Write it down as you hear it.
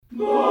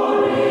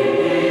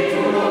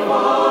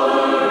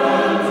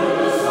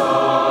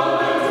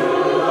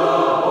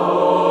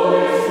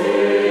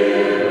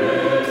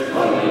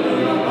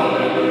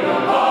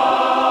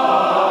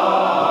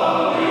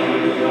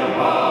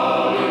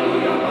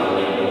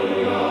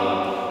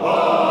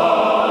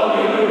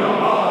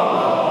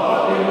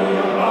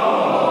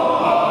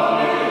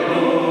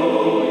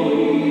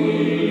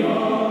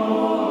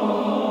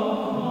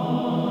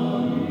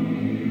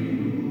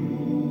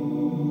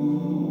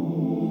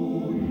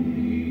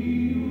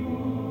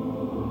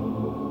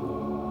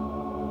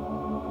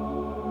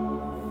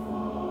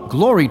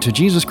Glory to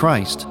Jesus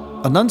Christ.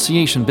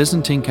 Annunciation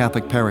Byzantine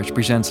Catholic Parish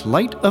presents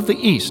Light of the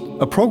East,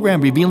 a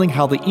program revealing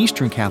how the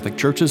Eastern Catholic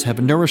Churches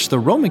have nourished the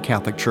Roman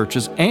Catholic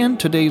Churches and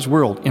today's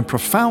world in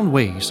profound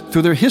ways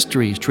through their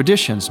histories,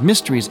 traditions,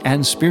 mysteries,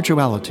 and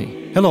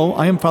spirituality. Hello,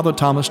 I am Father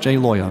Thomas J.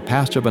 Loya,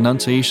 pastor of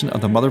Annunciation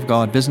of the Mother of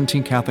God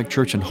Byzantine Catholic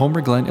Church in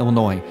Homer Glen,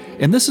 Illinois,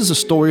 and this is a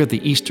story of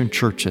the Eastern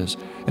Churches,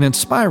 an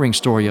inspiring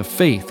story of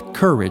faith,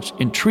 courage,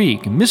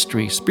 intrigue,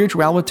 mystery,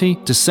 spirituality,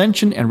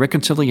 dissension, and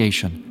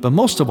reconciliation. But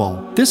most of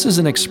all, this is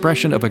an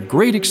expression of a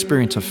great experience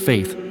of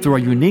faith through our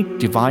unique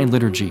divine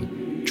liturgy.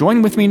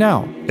 Join with me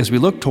now as we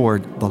look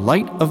toward the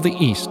Light of the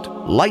East.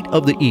 Light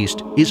of the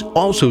East is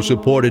also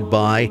supported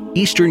by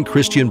Eastern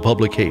Christian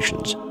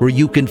Publications, where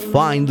you can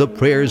find the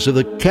prayers of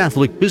the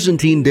Catholic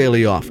Byzantine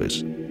Daily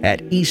Office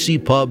at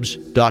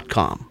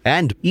ecpubs.com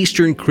and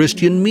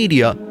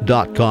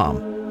easternchristianmedia.com,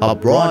 a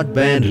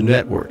broadband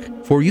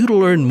network for you to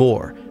learn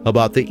more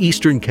about the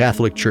Eastern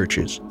Catholic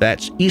Churches.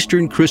 That's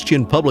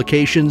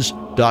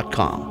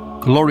easternchristianpublications.com.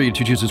 Glory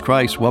to Jesus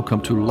Christ.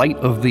 Welcome to Light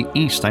of the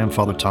East. I am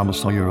Father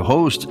Thomas, your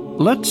host.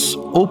 Let's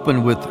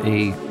open with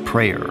a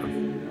prayer.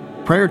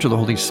 Prayer to the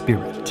Holy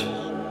Spirit.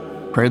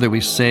 Prayer that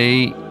we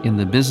say in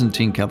the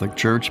Byzantine Catholic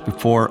Church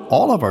before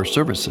all of our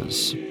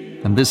services.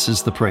 And this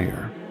is the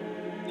prayer.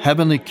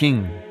 Heavenly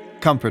King,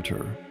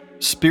 Comforter,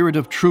 Spirit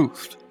of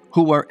Truth,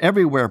 who are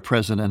everywhere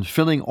present and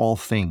filling all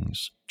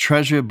things,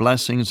 treasure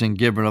blessings and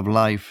giver of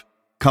life,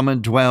 come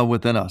and dwell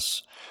within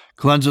us.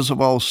 Cleanse us of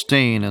all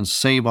stain and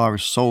save our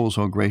souls,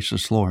 O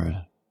gracious Lord.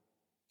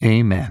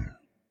 Amen.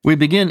 We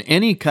begin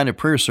any kind of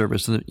prayer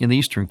service in the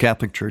Eastern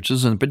Catholic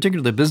Churches, and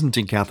particularly the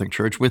Byzantine Catholic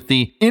Church, with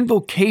the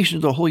invocation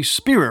of the Holy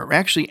Spirit. We're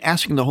actually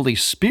asking the Holy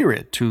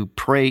Spirit to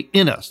pray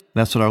in us.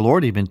 That's what our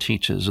Lord even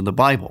teaches in the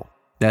Bible,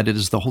 that it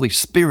is the Holy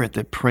Spirit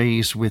that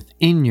prays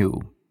within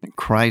you, and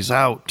cries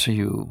out to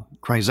you,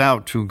 cries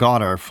out to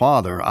God our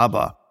Father,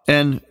 Abba.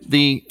 And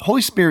the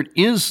Holy Spirit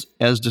is,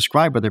 as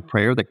described by the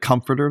prayer, the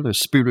Comforter, the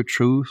Spirit of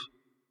Truth,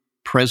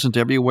 present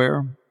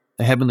everywhere,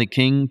 the Heavenly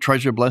King,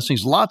 treasure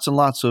blessings, lots and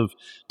lots of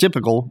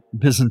typical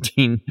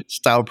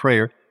Byzantine-style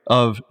prayer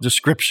of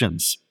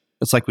descriptions.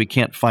 It's like we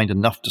can't find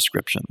enough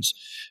descriptions.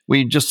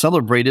 We just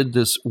celebrated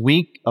this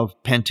week of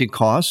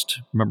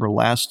Pentecost. Remember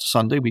last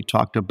Sunday we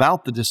talked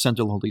about the descent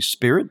of the Holy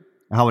Spirit,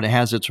 how it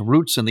has its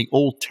roots in the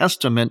Old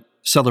Testament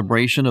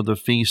celebration of the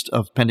Feast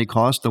of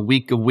Pentecost, the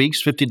week of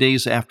weeks, 50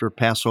 days after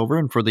Passover.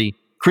 And for the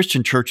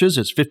Christian churches,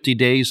 it's 50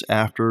 days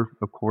after,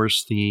 of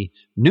course, the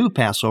new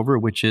Passover,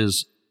 which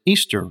is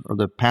Easter, or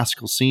the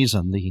Paschal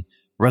season, the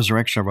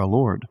resurrection of our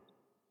Lord.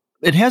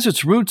 It has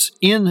its roots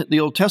in the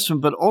Old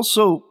Testament, but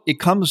also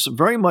it comes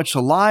very much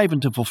alive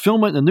into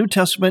fulfillment in the New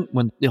Testament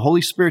when the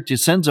Holy Spirit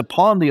descends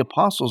upon the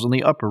apostles in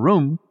the upper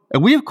room.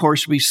 And we, of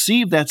course,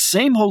 receive that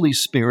same Holy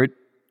Spirit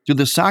through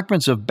the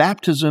sacraments of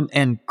baptism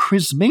and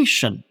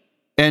chrismation.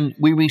 And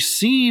we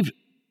receive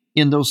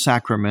in those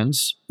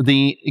sacraments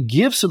the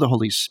gifts of the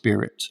Holy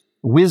Spirit: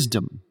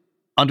 wisdom,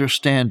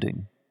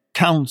 understanding,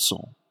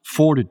 counsel,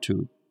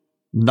 fortitude,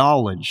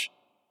 knowledge,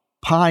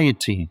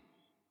 piety,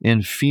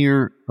 and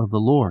fear of the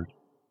Lord.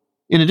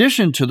 In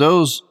addition to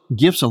those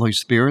gifts of the Holy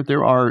Spirit,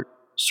 there are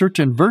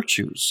certain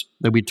virtues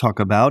that we talk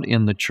about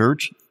in the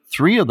church.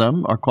 3 of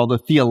them are called the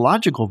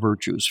theological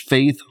virtues: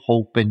 faith,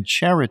 hope, and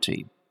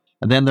charity.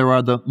 And then there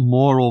are the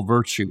moral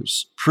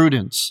virtues: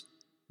 prudence,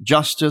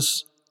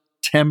 justice,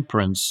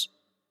 temperance,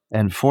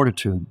 and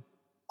fortitude.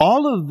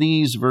 All of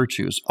these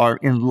virtues are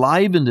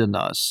enlivened in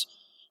us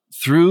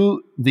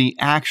through the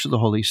action of the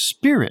Holy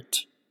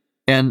Spirit.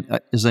 And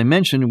as I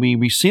mentioned, we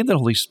receive the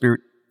Holy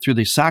Spirit through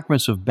the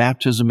sacraments of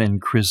baptism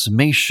and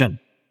chrismation.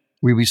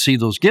 We receive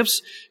those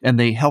gifts, and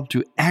they help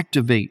to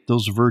activate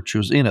those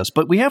virtues in us.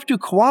 But we have to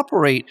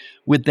cooperate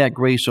with that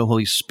grace of the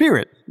Holy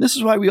Spirit. This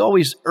is why we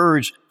always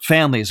urge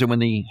families that when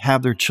they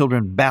have their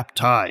children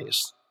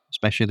baptized,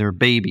 especially their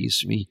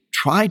babies, we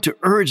try to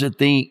urge that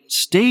they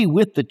stay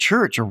with the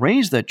church or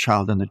raise that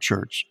child in the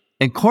church.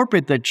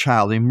 Incorporate that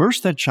child,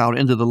 immerse that child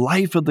into the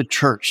life of the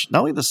church, not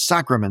only the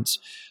sacraments,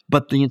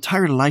 but the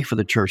entire life of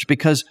the church,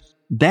 because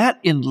that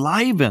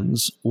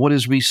enlivens what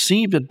is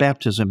received at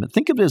baptism.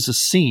 Think of it as a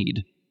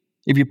seed.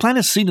 If you plant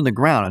a seed in the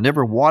ground and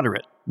never water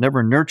it,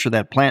 never nurture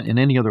that plant in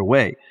any other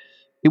way,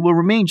 it will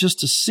remain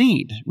just a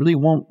seed. It really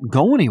won't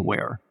go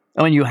anywhere.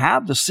 I mean, you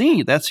have the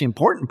seed. That's the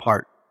important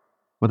part.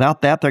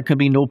 Without that, there could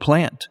be no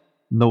plant,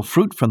 no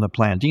fruit from the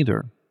plant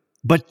either.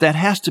 But that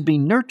has to be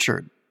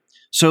nurtured.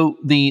 So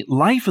the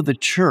life of the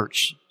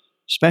church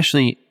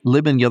especially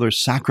living the other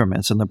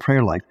sacraments and the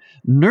prayer life,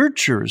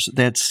 nurtures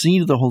that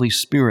seed of the Holy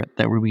Spirit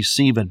that we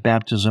receive at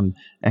baptism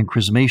and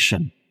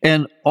chrismation.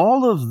 And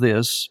all of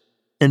this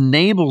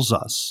enables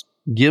us,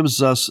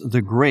 gives us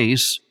the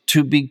grace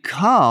to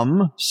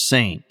become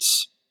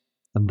saints.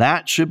 And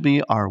that should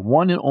be our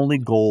one and only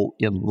goal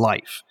in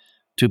life,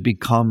 to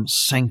become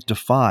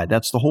sanctified.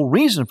 That's the whole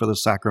reason for the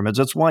sacraments.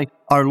 That's why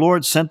our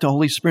Lord sent the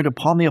Holy Spirit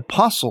upon the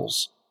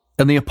apostles.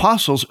 And the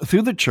apostles,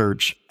 through the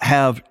church,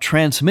 have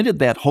transmitted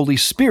that Holy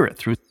Spirit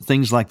through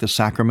things like the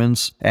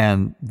sacraments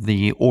and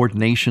the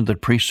ordination, the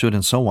priesthood,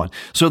 and so on.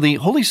 So the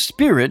Holy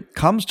Spirit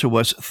comes to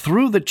us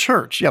through the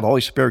church. Yeah, the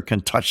Holy Spirit can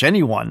touch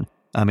anyone.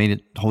 The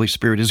Holy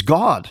Spirit is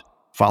God.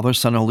 Father,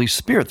 Son, and Holy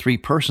Spirit, three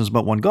persons,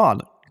 but one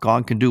God.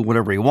 God can do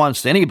whatever he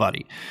wants to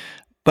anybody.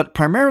 But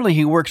primarily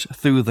he works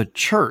through the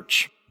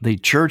church. The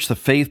church, the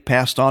faith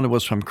passed on to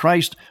us from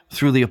Christ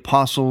through the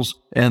apostles,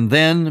 and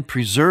then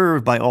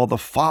preserved by all the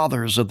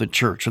fathers of the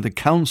church, or the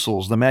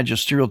councils, the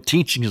magisterial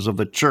teachings of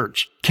the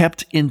church,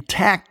 kept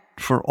intact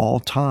for all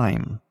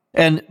time.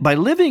 And by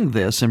living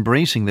this,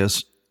 embracing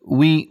this,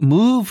 we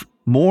move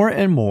more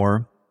and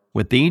more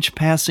with each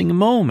passing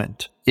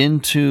moment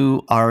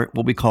into our,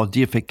 what we call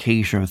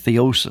deification or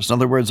theosis. In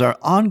other words, our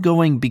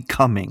ongoing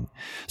becoming.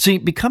 See,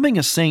 becoming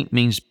a saint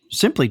means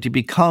simply to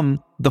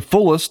become the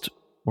fullest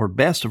or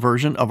best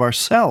version of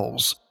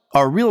ourselves.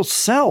 Our real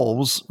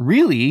selves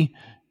really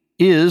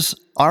is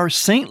our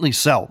saintly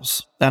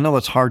selves. I know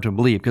that's hard to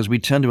believe because we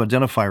tend to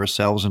identify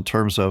ourselves in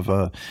terms of,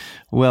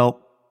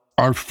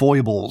 our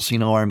foibles,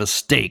 our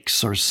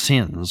mistakes, our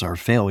sins, our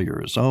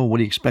failures. Oh, what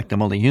do you expect?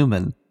 I'm only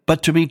human.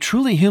 But to be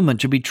truly human,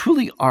 to be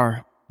truly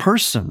our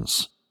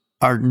persons,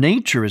 our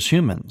nature as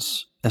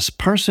humans, as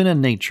person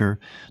and nature,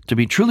 to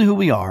be truly who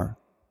we are,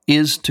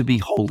 is to be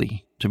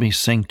holy, to be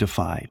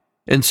sanctified.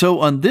 And so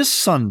on this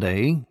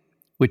Sunday,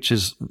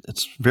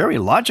 it's very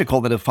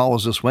logical that it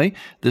follows this way,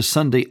 this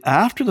Sunday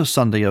after the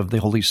Sunday of the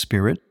Holy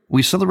Spirit,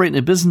 we celebrate in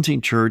the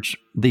Byzantine Church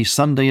the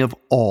Sunday of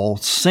All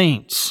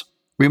Saints.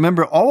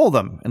 Remember all of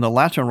them. In the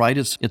Latin Rite,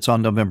 it's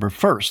on November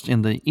 1st.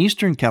 In the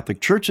Eastern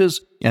Catholic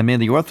churches and in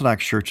the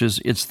Orthodox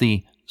churches, it's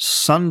the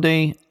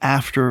Sunday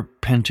after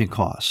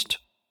Pentecost.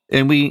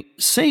 And we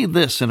say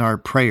this in our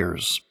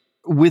prayers: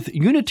 with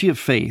unity of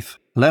faith,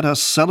 let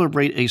us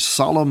celebrate a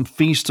solemn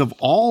feast of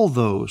all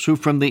those who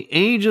from the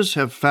ages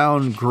have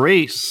found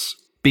grace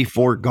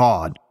before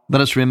God.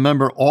 Let us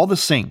remember all the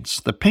saints,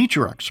 the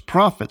patriarchs,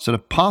 prophets, and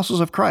apostles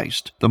of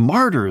Christ, the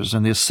martyrs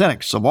and the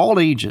ascetics of all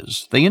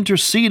ages. They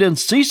intercede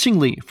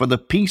unceasingly for the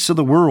peace of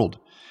the world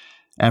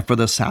and for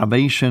the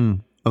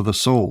salvation of the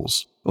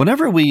souls.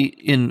 Whenever we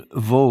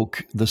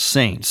invoke the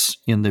saints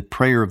in the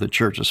prayer of the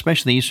church,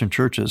 especially the Eastern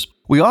churches,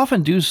 we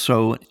often do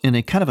so in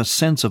a kind of a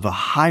sense of a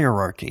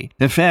hierarchy.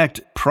 In fact,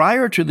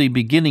 prior to the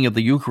beginning of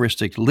the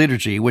Eucharistic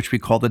liturgy, which we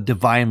call the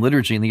Divine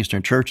Liturgy in the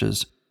Eastern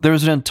churches, there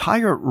is an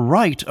entire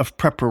rite of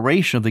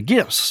preparation of the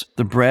gifts,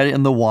 the bread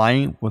and the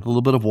wine with a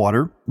little bit of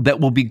water, that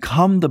will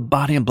become the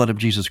body and blood of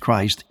Jesus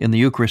Christ in the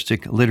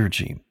Eucharistic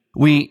liturgy.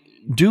 We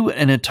do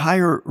an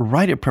entire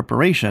rite of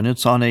preparation.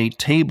 It's on a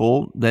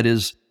table that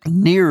is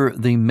near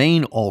the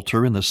main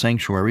altar in the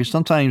sanctuary.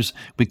 Sometimes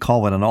we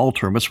call it an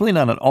altar, but it's really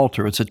not an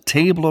altar. It's a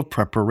table of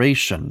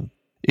preparation.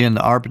 In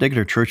our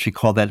particular church, we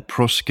call that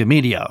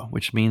proskimedia,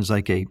 which means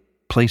like a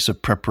place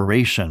of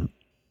preparation.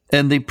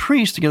 And the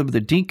priest, together with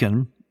the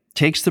deacon,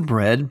 takes the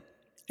bread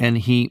and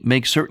he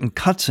makes certain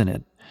cuts in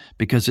it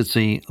because it's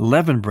a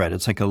leavened bread.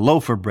 It's like a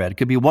loaf of bread. It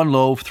could be one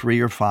loaf,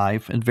 3 or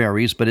 5, it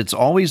varies, but it's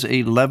always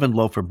a leavened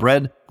loaf of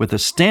bread with a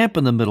stamp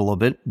in the middle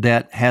of it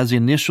that has the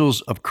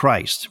initials of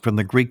Christ from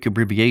the Greek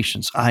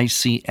abbreviations,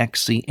 ICXCNIKA,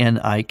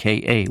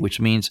 which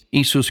means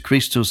Isus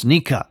Christus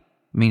Nika,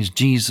 means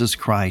Jesus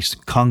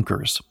Christ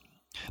conquers.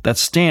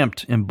 That's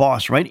stamped,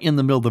 embossed right in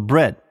the middle of the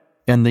bread.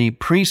 And the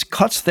priest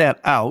cuts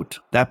that out.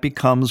 That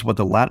becomes what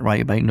the Latin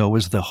Rite might know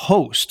as the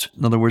host.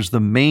 In other words,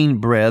 the main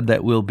bread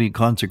that will be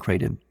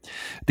consecrated.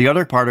 The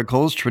other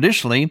particles,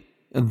 traditionally,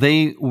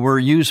 they were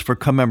used for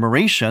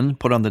commemoration,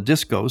 put on the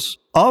discos,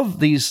 of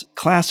these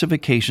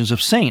classifications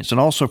of saints,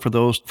 and also for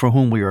those for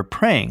whom we are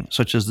praying,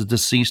 such as the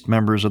deceased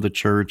members of the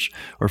church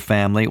or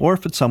family, or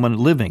if it's someone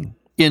living.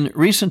 In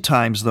recent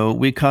times, though,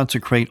 we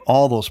consecrate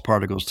all those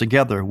particles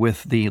together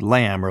with the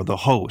lamb or the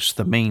host,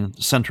 the main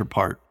center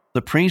part.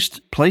 The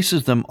priest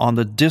places them on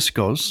the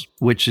discos,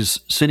 which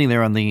is sitting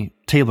there on the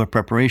table of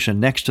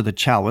preparation next to the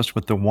chalice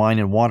with the wine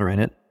and water in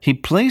it. He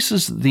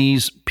places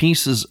these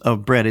pieces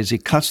of bread as he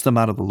cuts them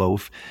out of the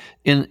loaf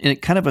in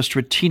kind of a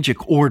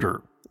strategic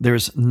order.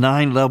 There's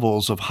 9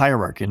 levels of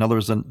hierarchy. In other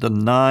words, the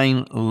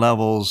 9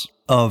 levels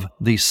of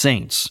the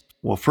saints.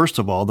 Well, first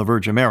of all, the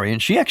Virgin Mary,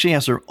 and she actually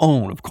has her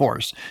own, of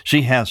course.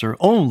 She has her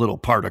own little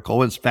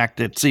particle. In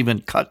fact, it's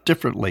even cut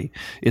differently.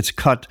 It's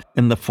cut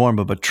in the form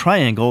of a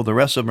triangle. The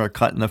rest of them are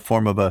cut in the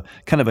form of a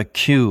kind of a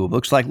cube.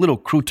 Looks like little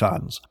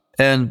croutons.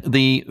 And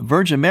the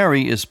Virgin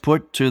Mary is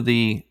put to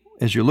the,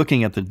 as you're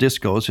looking at the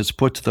discos, it's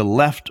put to the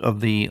left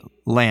of the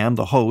lamb,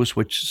 the host,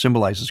 which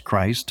symbolizes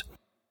Christ.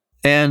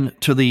 And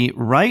to the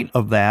right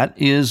of that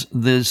is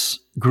this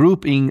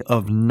grouping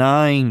of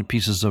 9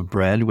 pieces of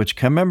bread, which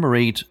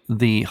commemorate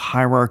the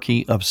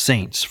hierarchy of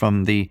saints,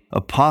 from the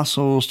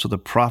apostles to the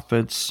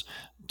prophets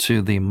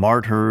to the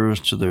martyrs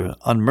to the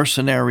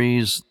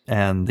unmercenaries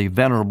and the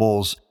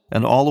venerables,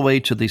 and all the way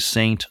to the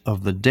saint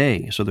of the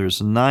day. So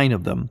there's 9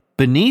 of them.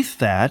 Beneath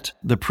that,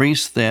 the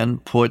priest then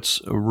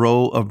puts a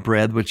row of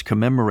bread which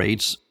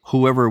commemorates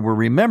whoever we're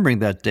remembering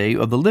that day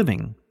of the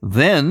living.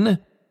 Then,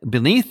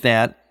 beneath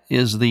that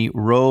is the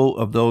row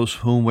of those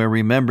whom we're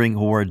remembering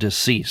who are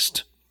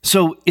deceased.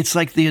 So it's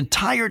like the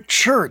entire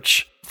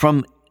church,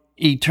 from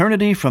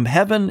eternity, from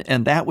heaven,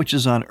 and that which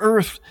is on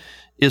earth,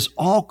 is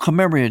all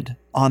commemorated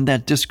on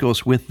that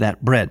discourse with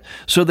that bread.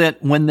 So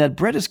that when that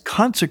bread is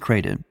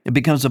consecrated, it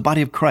becomes the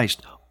body of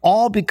Christ.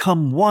 All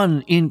become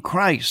one in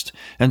Christ.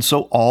 And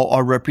so all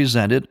are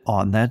represented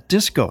on that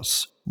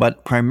discourse.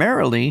 But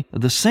primarily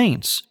the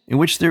saints, in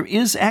which there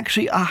is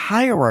actually a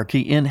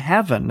hierarchy in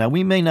heaven. Now,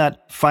 we may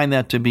not find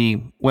that to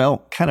be,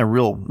 well, kind of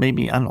real,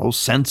 maybe,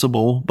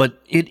 sensible, but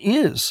it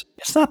is.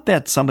 It's not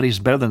that somebody's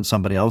better than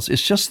somebody else.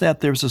 It's just that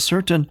there's a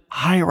certain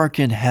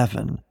hierarchy in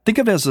heaven. Think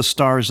of it as the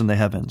stars in the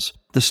heavens.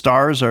 The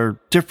stars are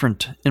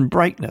different in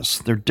brightness.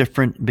 They're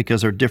different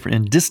because they're different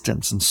in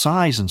distance and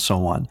size and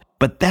so on.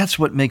 But that's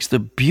what makes the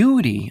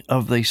beauty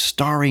of the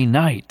starry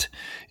night,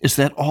 is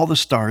that all the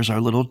stars are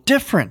a little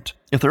different.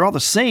 If they're all the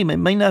same, it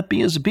may not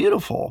be as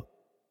beautiful.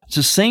 It's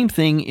the same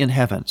thing in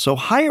heaven. So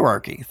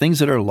hierarchy, things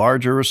that are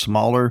larger or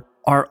smaller,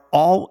 are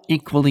all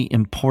equally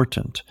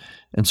important.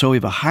 And so we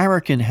have a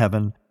hierarchy in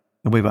heaven,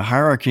 and we have a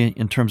hierarchy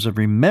in terms of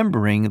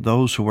remembering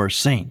those who are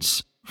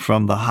saints,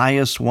 from the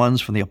highest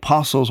ones, from the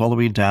apostles, all the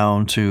way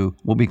down to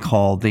what we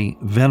call the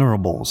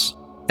venerables.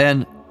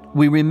 And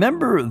we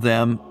remember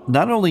them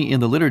not only in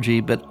the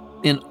liturgy, but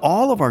in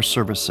all of our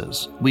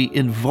services. We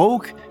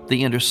invoke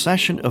the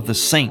intercession of the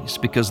saints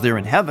because they're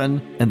in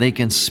heaven and they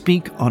can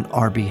speak on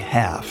our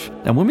behalf.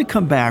 And when we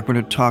come back, we're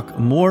going to talk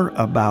more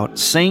about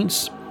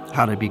saints,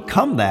 how to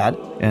become that,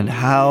 and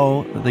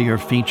how they are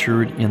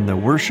featured in the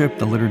worship,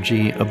 the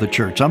liturgy of the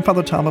church. I'm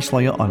Father Thomas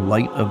Loya on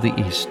Light of the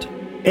East.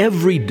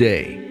 Every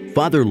day,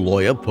 Father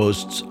Loya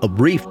posts a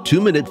brief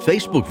 2-minute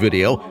Facebook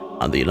video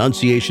on the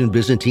Annunciation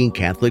Byzantine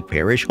Catholic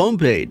Parish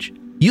homepage.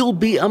 You'll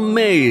be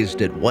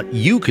amazed at what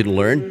you can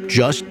learn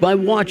just by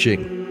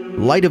watching.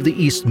 Light of the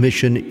East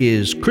mission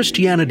is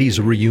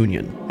Christianity's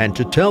reunion, and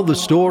to tell the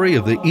story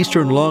of the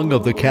Eastern lung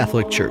of the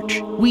Catholic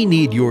Church, we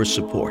need your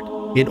support.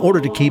 In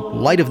order to keep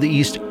Light of the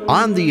East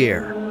on the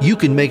air, you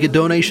can make a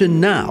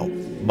donation now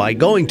by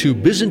going to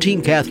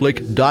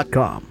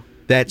ByzantineCatholic.com.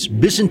 That's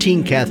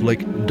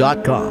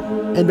ByzantineCatholic.com,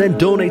 and then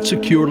donate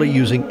securely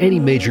using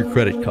any major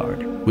credit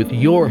card. With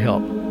your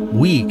help,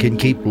 we can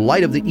keep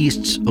Light of the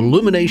East's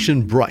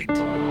illumination bright.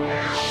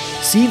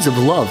 Seeds of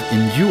love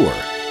endure.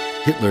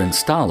 Hitler and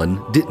Stalin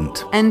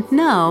didn't. And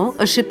now,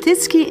 a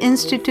Sheptytsky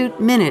Institute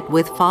Minute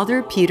with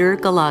Father Peter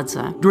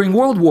Galadza. During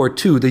World War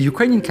II, the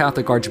Ukrainian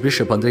Catholic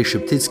Archbishop Andrei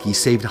Sheptytsky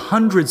saved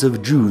hundreds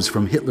of Jews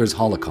from Hitler's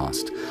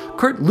Holocaust.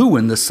 Kurt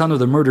Lewin, the son of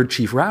the murdered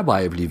chief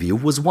rabbi of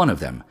Lviv, was one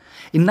of them.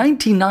 In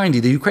 1990,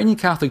 the Ukrainian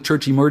Catholic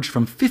Church emerged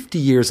from 50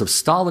 years of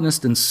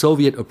Stalinist and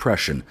Soviet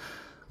oppression.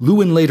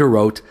 Lewin later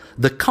wrote,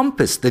 "The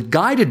compass that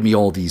guided me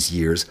all these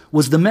years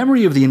was the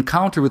memory of the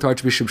encounter with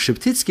Archbishop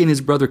Sheptytsky and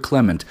his brother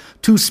Clement,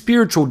 2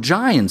 spiritual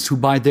giants who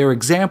by their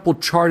example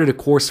charted a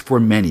course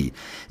for many.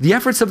 The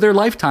efforts of their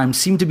lifetime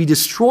seemed to be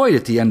destroyed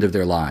at the end of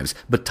their lives,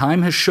 but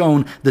time has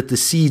shown that the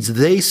seeds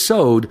they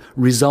sowed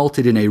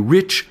resulted in a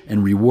rich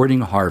and rewarding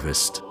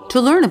harvest." To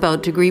learn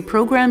about degree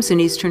programs in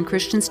Eastern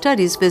Christian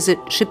Studies, visit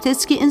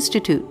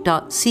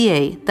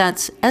sheptytskyinstitute.ca.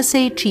 That's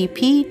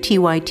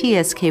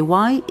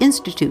SHEPTYTSKY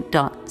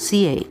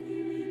institute.ca.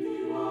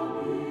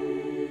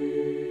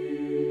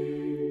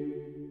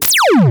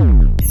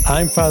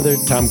 I'm Father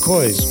Tom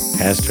Coys,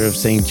 pastor of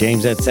St.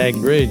 James at Sag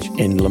Bridge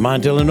in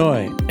Lamont,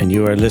 Illinois, and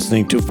you are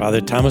listening to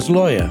Father Thomas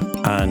Loya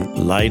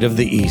on Light of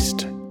the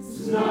East.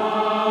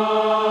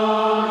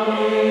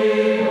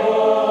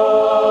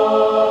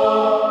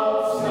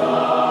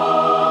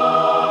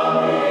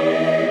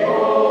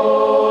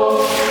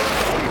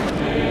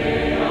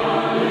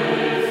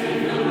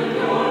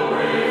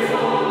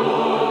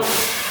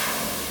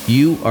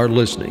 You are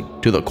listening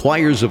to the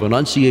choirs of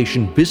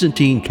Annunciation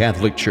Byzantine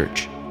Catholic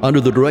Church under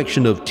the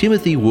direction of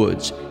Timothy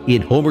Woods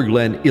in Homer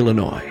Glen,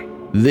 Illinois.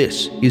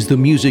 This is the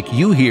music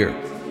you hear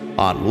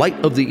on Light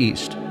of the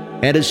East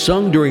and is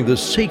sung during the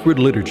sacred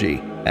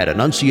liturgy at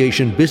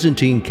Annunciation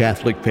Byzantine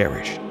Catholic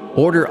Parish.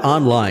 Order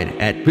online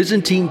at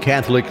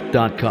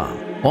ByzantineCatholic.com.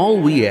 All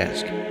we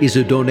ask is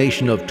a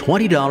donation of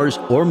 $20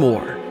 or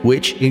more,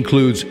 which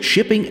includes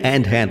shipping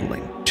and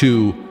handling,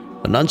 to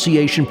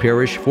Annunciation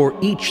Parish for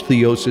each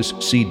Theosis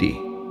CD.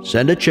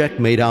 Send a check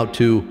made out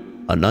to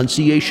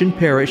Annunciation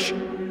Parish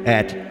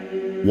at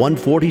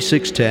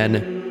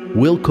 14610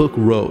 Wilcook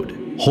Road,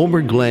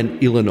 Homer Glen,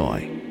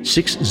 Illinois,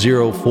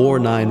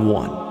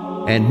 60491.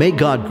 And may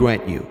God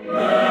grant you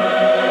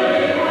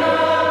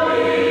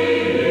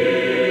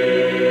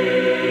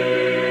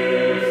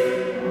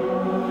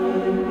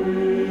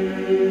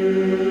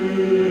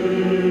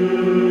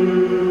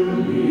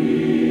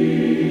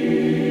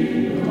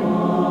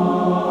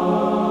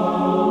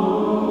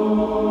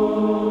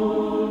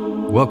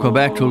Welcome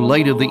back to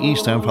Light of the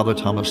East. I'm Father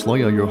Thomas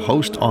Loya, your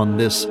host on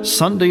this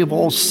Sunday of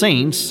All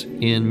Saints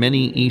in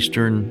many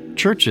Eastern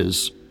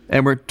churches.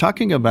 And we're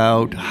talking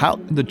about how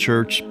the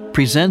church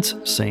presents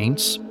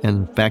saints.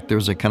 In fact,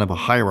 there's a kind of a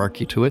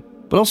hierarchy to it,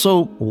 but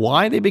also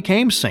why they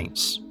became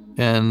saints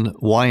and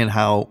why and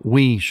how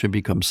we should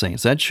become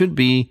saints. That should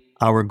be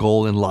our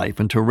goal in life,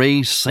 and to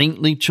raise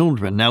saintly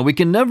children. Now, we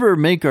can never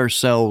make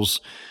ourselves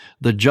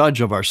the judge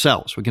of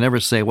ourselves. We can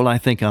never say, well, I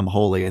think I'm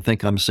holy, I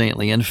think I'm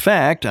saintly. In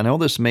fact, I know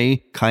this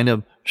may kind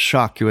of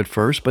shock you at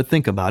first, but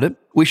think about it.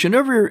 We should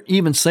never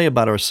even say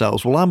about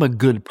ourselves, well, I'm a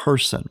good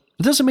person.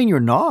 It doesn't mean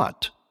you're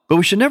not, but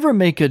we should never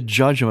make a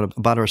judgment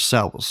about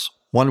ourselves,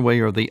 one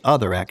way or the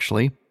other,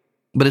 actually.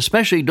 But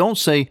especially don't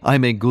say,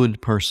 I'm a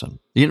good person.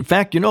 In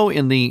fact,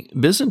 in the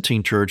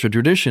Byzantine Church, a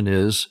tradition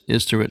is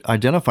to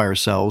identify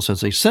ourselves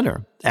as a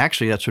sinner.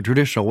 Actually, that's a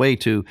traditional way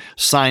to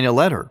sign a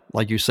letter.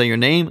 Like you say your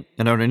name,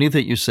 and underneath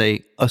it you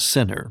say, a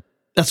sinner.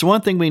 That's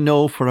one thing we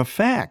know for a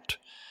fact.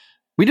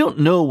 We don't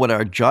know what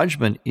our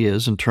judgment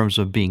is in terms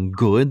of being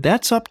good.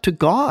 That's up to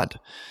God.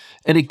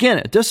 And again,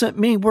 it doesn't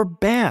mean we're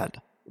bad.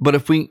 But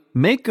if we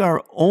make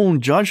our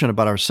own judgment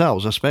about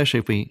ourselves, especially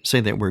if we say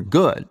that we're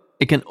good,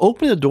 it can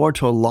open the door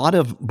to a lot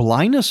of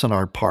blindness on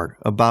our part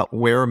about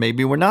where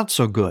maybe we're not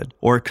so good,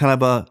 or kind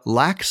of a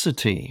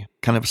laxity,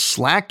 kind of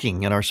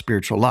slacking in our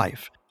spiritual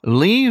life.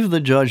 Leave the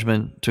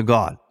judgment to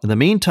God. In the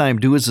meantime,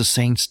 do as the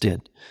saints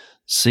did.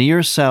 See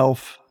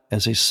yourself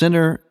as a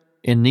sinner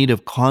in need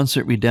of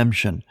constant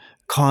redemption,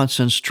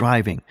 constant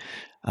striving.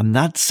 I'm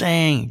not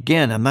saying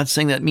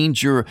that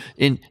means you're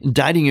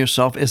indicting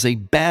yourself as a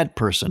bad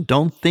person.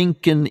 Don't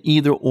think in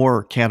either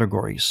or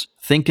categories.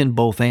 Think in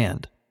both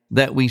and.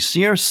 That we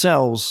see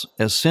ourselves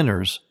as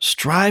sinners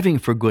striving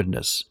for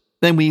goodness.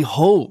 Then we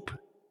hope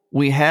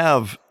we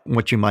have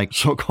what you might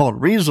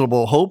so-called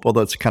reasonable hope,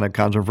 although it's kind of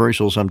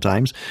controversial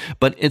sometimes,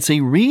 but it's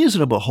a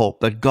reasonable hope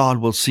that God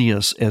will see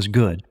us as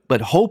good. But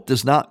hope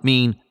does not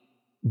mean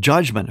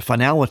judgment,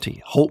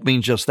 finality. Hope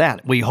means just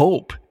that. We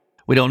hope.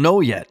 We don't know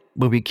yet,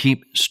 but we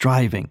keep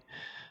striving.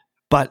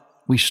 But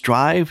we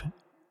strive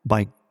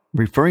by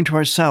referring to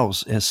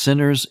ourselves as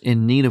sinners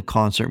in need of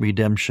constant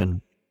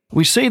redemption.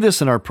 We say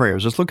this in our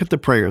prayers. Let's look at the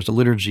prayers, the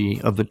liturgy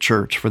of the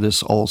church for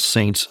this All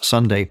Saints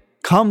Sunday.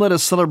 Come, let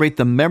us celebrate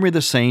the memory of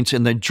the saints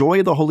in the joy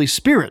of the Holy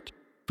Spirit.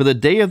 For the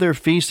day of their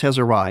feast has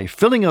arrived,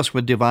 filling us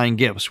with divine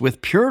gifts.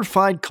 With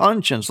purified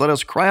conscience, let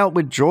us cry out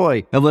with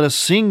joy, and let us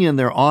sing in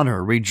their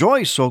honor.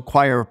 Rejoice, O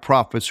choir of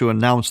prophets who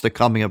announce the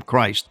coming of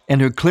Christ,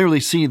 and who clearly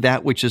see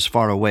that which is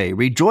far away.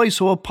 Rejoice,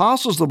 O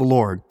apostles of the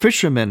Lord,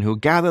 fishermen who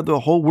gather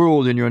the whole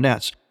world in your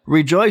nets.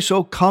 Rejoice,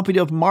 O company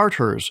of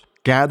martyrs,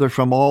 gathered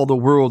from all the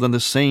world in the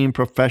same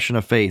profession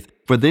of faith.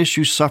 For this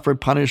you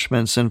suffered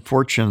punishments and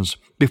fortunes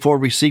before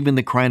receiving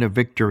the crown of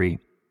victory.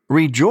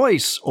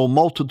 Rejoice, O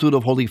multitude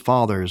of holy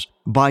fathers.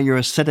 By your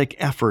ascetic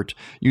effort,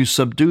 you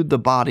subdued the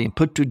body and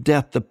put to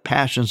death the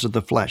passions of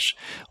the flesh.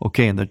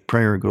 Okay, and the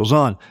prayer goes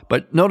on.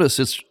 But notice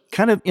it's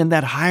kind of in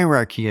that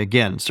hierarchy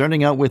again,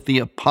 starting out with the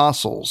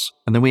apostles,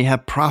 and then we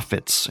have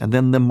prophets, and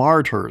then the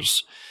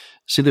martyrs.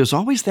 See, there's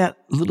always that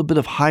little bit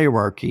of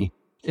hierarchy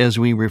as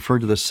we refer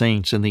to the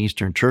saints in the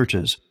Eastern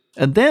churches.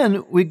 And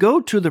then we go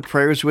to the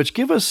prayers which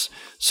give us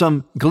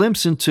some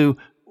glimpse into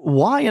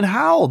why and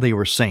how they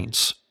were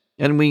saints.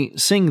 And we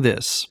sing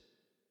this.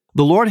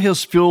 The Lord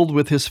has filled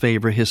with his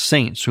favor his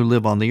saints who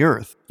live on the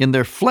earth. In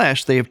their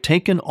flesh they have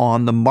taken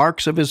on the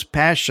marks of his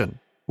passion,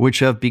 which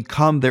have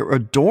become their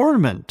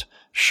adornment,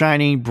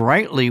 shining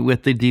brightly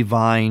with the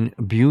divine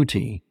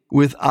beauty.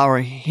 With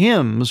our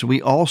hymns,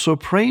 we also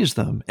praise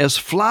them as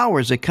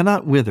flowers that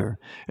cannot wither,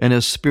 and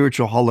as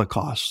spiritual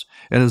holocausts,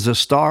 and as the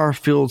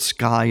star-filled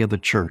sky of the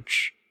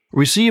church.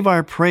 Receive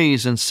our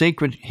praise in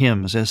sacred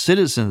hymns as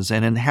citizens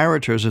and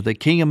inheritors of the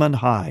kingdom on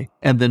high,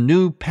 and the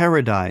new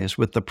paradise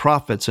with the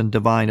prophets and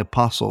divine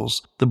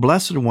apostles, the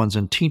blessed ones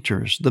and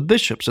teachers, the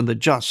bishops and the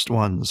just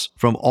ones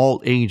from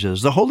all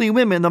ages, the holy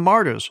women, the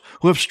martyrs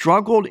who have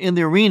struggled in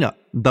the arena,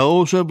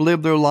 those who have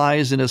lived their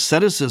lives in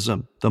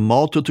asceticism, the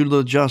multitude of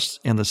the just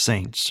and the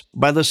saints.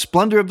 By the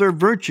splendor of their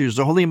virtues,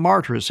 the holy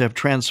martyrs have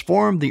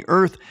transformed the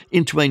earth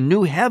into a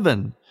new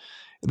heaven.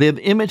 They have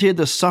imitated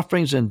the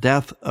sufferings and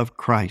death of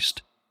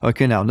Christ.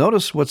 Okay, now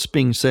notice what's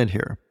being said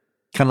here.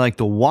 Kind of like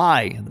the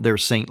why they're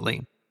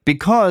saintly.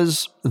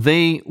 Because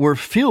they were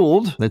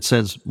filled, it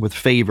says with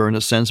favor in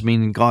a sense,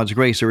 meaning God's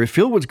grace. They were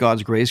filled with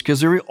God's grace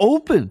because they were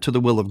open to the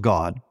will of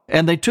God.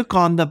 And they took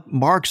on the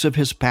marks of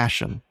his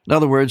passion. In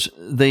other words,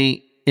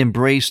 they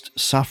embraced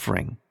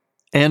suffering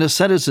and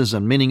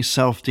asceticism, meaning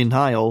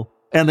self-denial.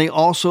 And they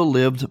also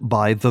lived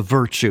by the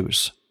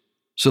virtues.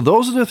 So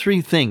those are the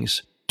three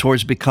things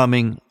towards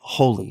becoming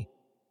holy.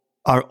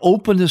 Our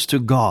openness to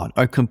God,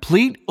 our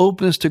complete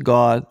openness to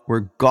God,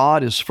 where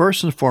God is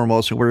first and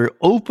foremost, and we're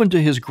open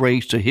to his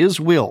grace, to his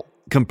will,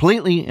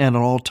 completely and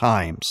at all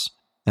times.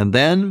 And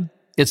then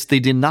it's the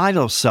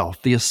denial of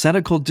self, the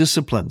ascetical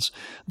disciplines,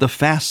 the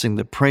fasting,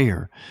 the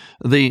prayer,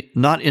 the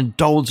not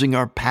indulging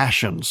our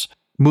passions,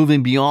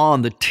 moving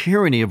beyond the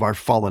tyranny of our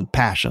fallen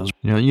passions.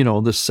 You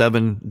know, the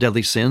 7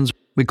 deadly sins.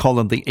 We call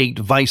them the 8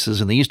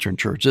 vices in the Eastern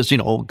Church. It's,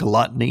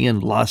 gluttony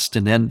and lust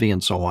and envy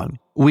and so on.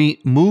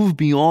 We move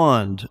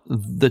beyond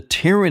the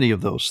tyranny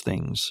of those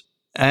things,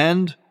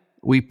 and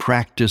we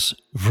practice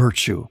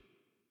virtue.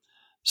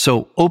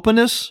 So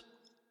openness,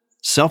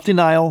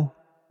 self-denial,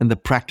 and the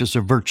practice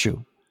of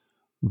virtue.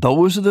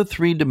 Those are the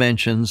 3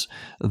 dimensions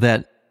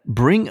that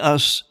bring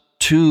us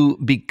to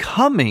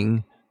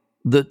becoming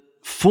the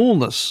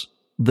fullness,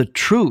 the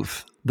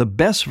truth, the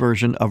best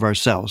version of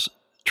ourselves.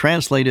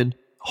 Translated,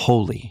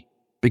 holy,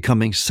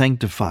 becoming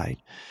sanctified.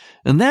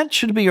 And that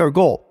should be our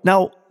goal.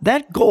 Now,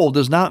 that goal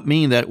does not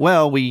mean that,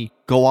 we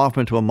go off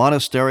into a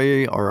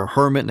monastery or a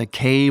hermit in a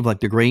cave like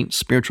the great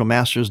spiritual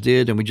masters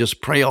did, and we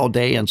just pray all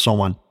day and so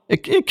on.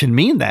 It can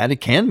mean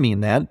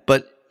that,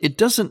 but it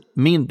doesn't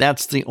mean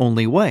that's the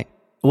only way.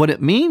 What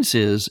it means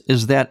is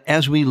that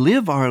as we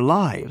live our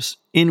lives,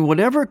 in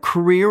whatever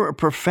career or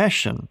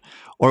profession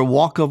or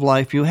walk of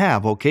life you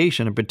have,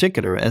 vocation in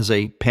particular, as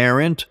a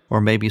parent or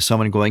maybe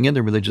someone going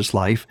into religious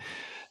life,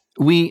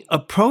 we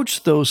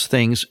approach those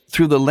things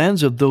through the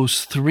lens of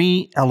those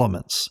 3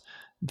 elements: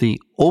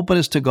 the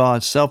openness to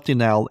God,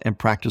 self-denial, and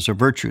practice of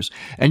virtues.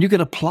 And you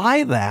can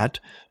apply that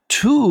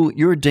to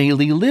your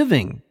daily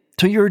living,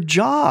 to your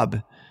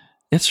job.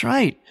 It's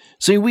right.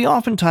 See, we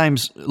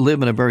oftentimes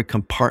live in a very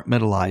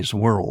compartmentalized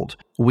world.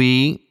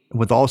 We,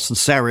 with all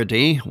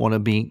sincerity, want to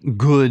be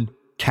good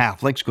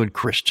Catholics, good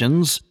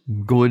Christians,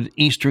 good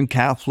Eastern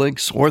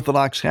Catholics,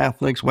 Orthodox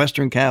Catholics,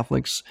 Western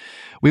Catholics.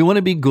 We want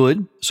to be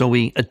good, so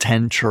we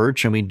attend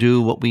church and we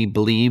do what we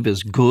believe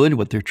is good,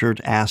 what the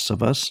church asks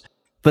of us.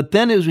 But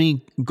then as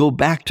we go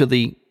back to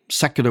the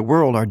secular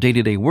world, our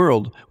day-to-day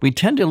world, we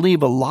tend to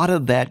leave a lot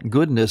of that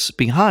goodness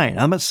behind.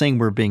 I'm not saying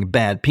we're being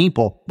bad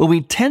people, but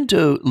we tend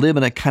to live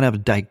in a kind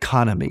of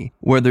dichotomy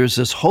where there's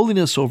this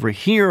holiness over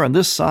here on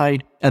this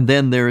side, and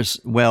then there's,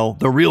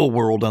 the real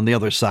world on the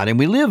other side. And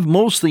we live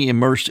mostly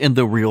immersed in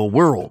the real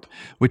world,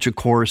 which of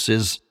course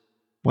is,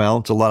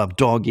 it's a lot of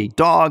dog eat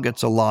dog.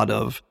 It's a lot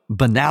of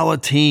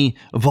banality,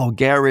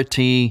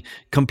 vulgarity,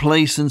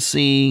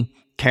 complacency,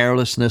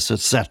 carelessness,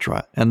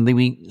 etc. And then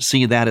we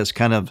see that as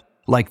kind of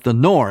like the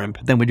norm.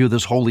 Then we do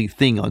this holy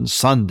thing on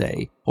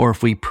Sunday, or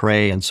if we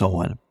pray and so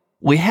on.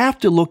 We have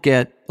to look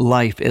at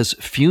life as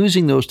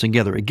fusing those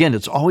together. Again,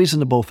 it's always in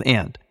the both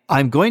and.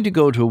 I'm going to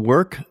go to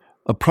work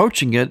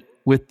approaching it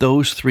with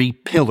those 3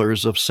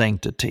 pillars of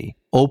sanctity: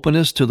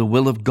 openness to the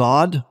will of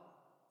God,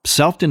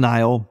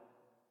 self-denial,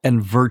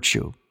 and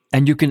virtue.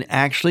 And you can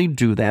actually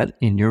do that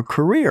in your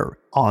career,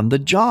 on the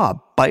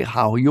job, by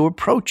how you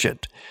approach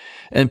it.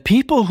 And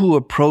people who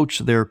approach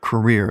their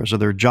careers or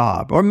their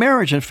job or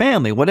marriage and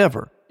family,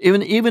 whatever,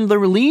 even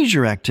their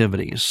leisure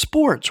activities,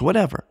 sports,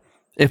 whatever,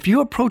 if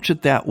you approach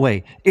it that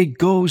way, it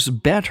goes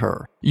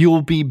better.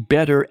 You'll be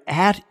better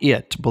at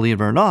it, believe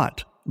it or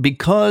not,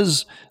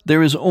 because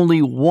there is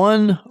only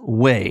one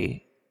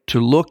way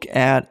to look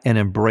at and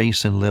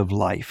embrace and live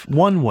life.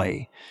 One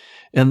way.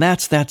 And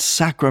that's that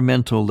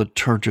sacramental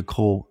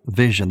liturgical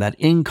vision, that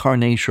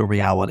incarnational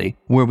reality,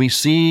 where we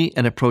see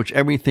and approach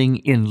everything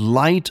in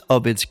light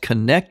of its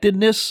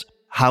connectedness,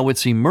 how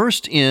it's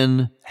immersed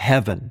in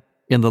heaven,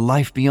 in the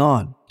life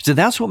beyond. So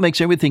that's what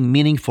makes everything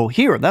meaningful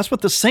here. That's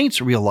what the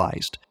saints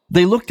realized.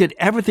 They looked at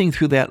everything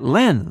through that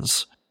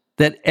lens,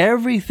 that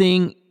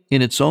everything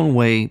in its own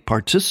way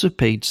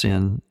participates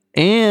in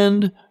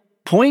and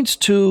points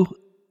to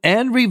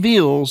and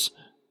reveals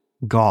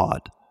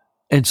God.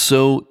 And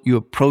so you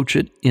approach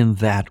it in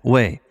that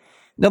way.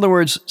 In other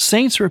words,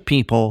 saints were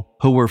people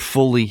who were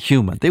fully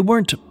human. They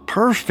weren't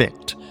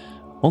perfect.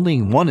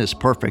 Only one is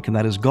perfect, and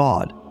that is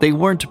God. They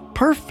weren't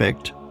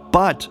perfect,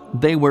 but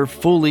they were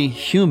fully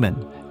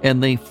human,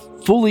 and they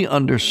fully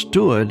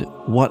understood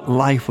what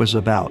life was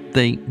about.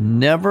 They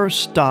never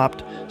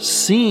stopped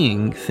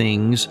seeing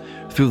things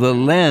through the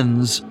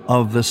lens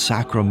of the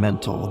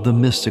sacramental, the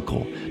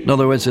mystical. In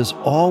other words, it's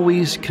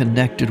always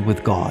connected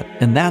with God,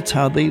 and that's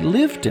how they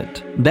lived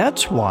it.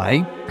 That's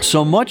why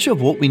so much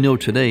of what we know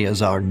today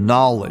is our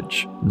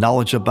knowledge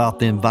about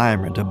the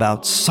environment,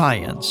 about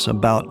science,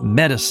 about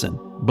medicine,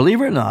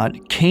 believe it or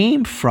not,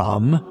 came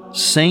from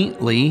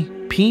saintly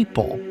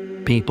people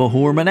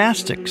who were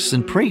monastics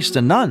and priests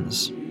and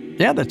nuns.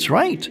 Yeah, that's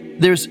right.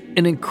 There's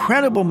an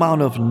incredible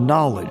amount of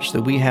knowledge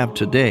that we have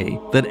today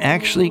that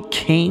actually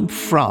came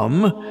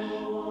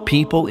from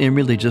people in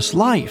religious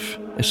life,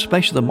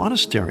 especially the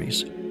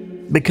monasteries,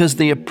 because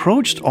they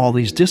approached all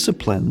these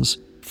disciplines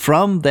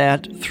from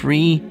that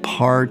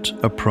 3-part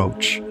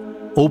approach: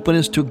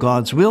 openness to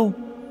God's will,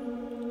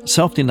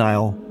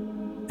 self-denial,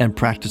 and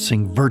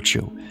practicing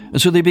virtue.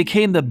 And so they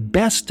became the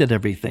best at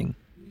everything,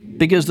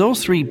 because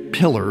those 3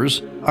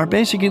 pillars are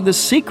basically the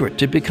secret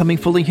to becoming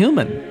fully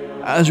human.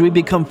 As we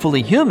become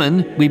fully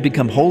human, we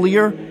become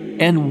holier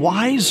and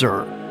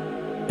wiser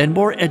and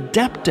more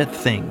adept at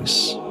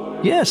things.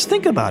 Yes,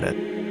 think about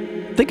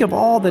it. Think of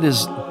all that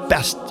is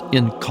best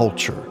in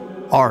culture: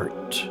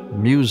 art,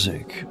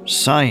 music,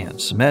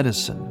 science,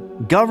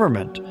 medicine,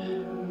 government,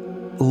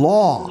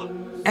 law,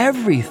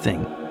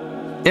 everything.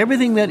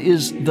 Everything that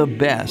is the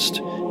best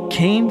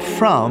came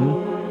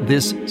from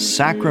this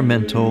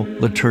sacramental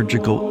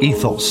liturgical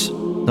ethos.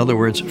 In other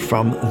words,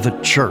 from the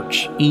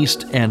church,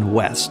 east and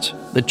west.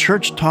 The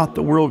church taught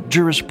the world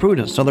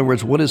jurisprudence. In other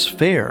words, what is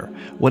fair,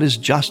 what is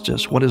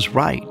justice, what is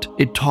right.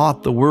 It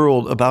taught the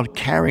world about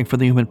caring for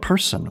the human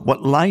person,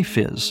 what life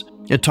is.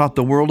 It taught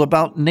the world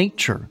about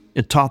nature.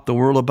 It taught the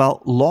world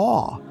about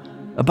law,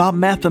 about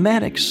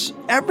mathematics,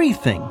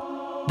 everything.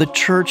 The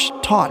church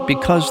taught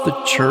because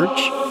the church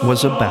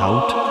was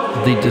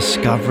about the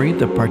discovery,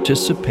 the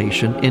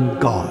participation in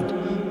God.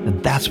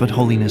 And that's what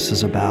holiness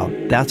is about.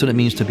 That's what it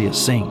means to be a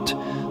saint.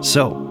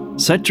 So,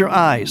 set your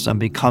eyes on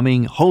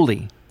becoming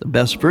holy, the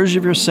best version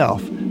of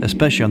yourself,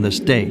 especially on this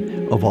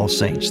day of All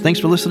Saints. Thanks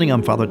for listening.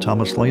 I'm Father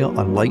Thomas Loya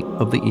on Light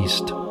of the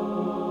East.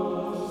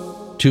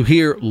 To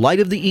hear Light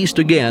of the East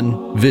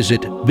again,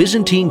 visit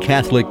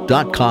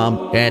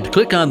ByzantineCatholic.com and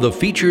click on the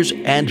Features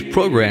and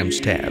Programs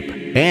tab,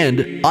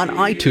 and on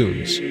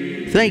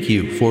iTunes. Thank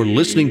you for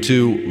listening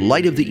to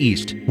Light of the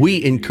East.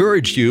 We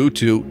encourage you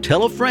to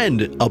tell a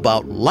friend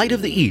about Light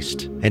of the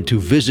East and to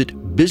visit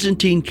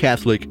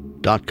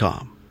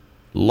ByzantineCatholic.com.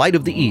 Light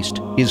of the East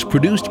is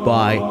produced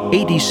by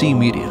ADC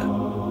Media.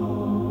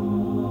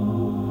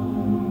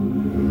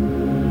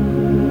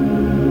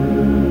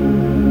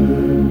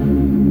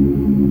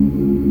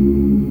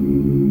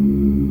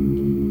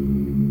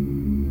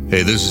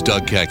 Hey, this is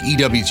Doug Keck,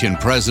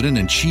 EWTN President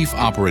and Chief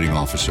Operating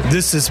Officer.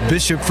 This is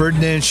Bishop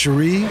Ferdinand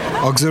Cherie,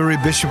 Auxiliary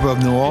Bishop of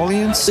New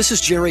Orleans. This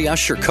is Jerry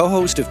Usher,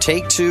 co-host of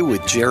Take Two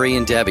with Jerry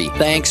and Debbie.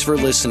 Thanks for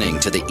listening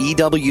to the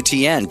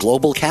EWTN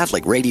Global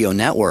Catholic Radio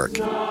Network.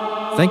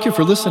 Thank you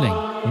for listening.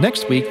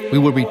 Next week, we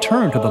will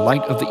return to the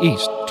Light of the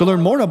East. To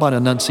learn more about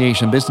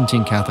Annunciation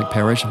Byzantine Catholic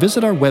Parish,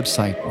 visit our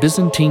website,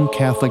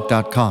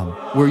 ByzantineCatholic.com,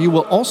 where you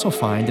will also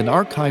find an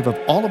archive of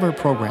all of our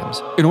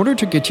programs. In order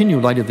to continue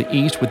Light of the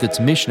East with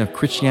its mission of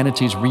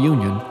Christianity's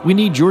reunion, we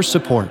need your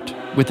support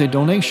with a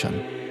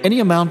donation. Any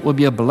amount will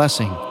be a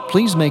blessing.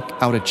 Please make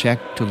out a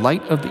check to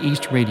Light of the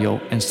East Radio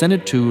and send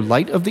it to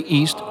Light of the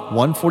East,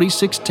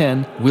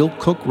 14610 Will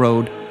Cook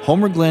Road,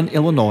 Homer Glen,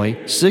 Illinois,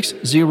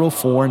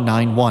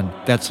 60491.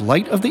 That's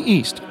Light of the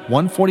East,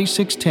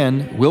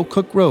 14610 Will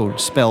Cook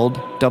Road, spelled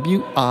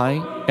WILL-COOK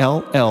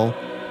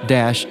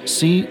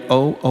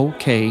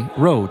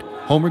Road,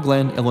 Homer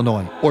Glen,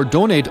 Illinois. Or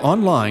donate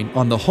online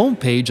on the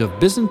homepage of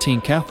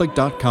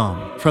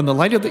ByzantineCatholic.com. From the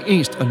Light of the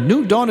East, a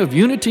new dawn of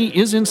unity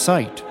is in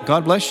sight.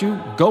 God bless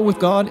you, go with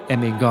God,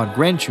 and may God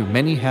grant you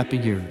many happy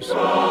years.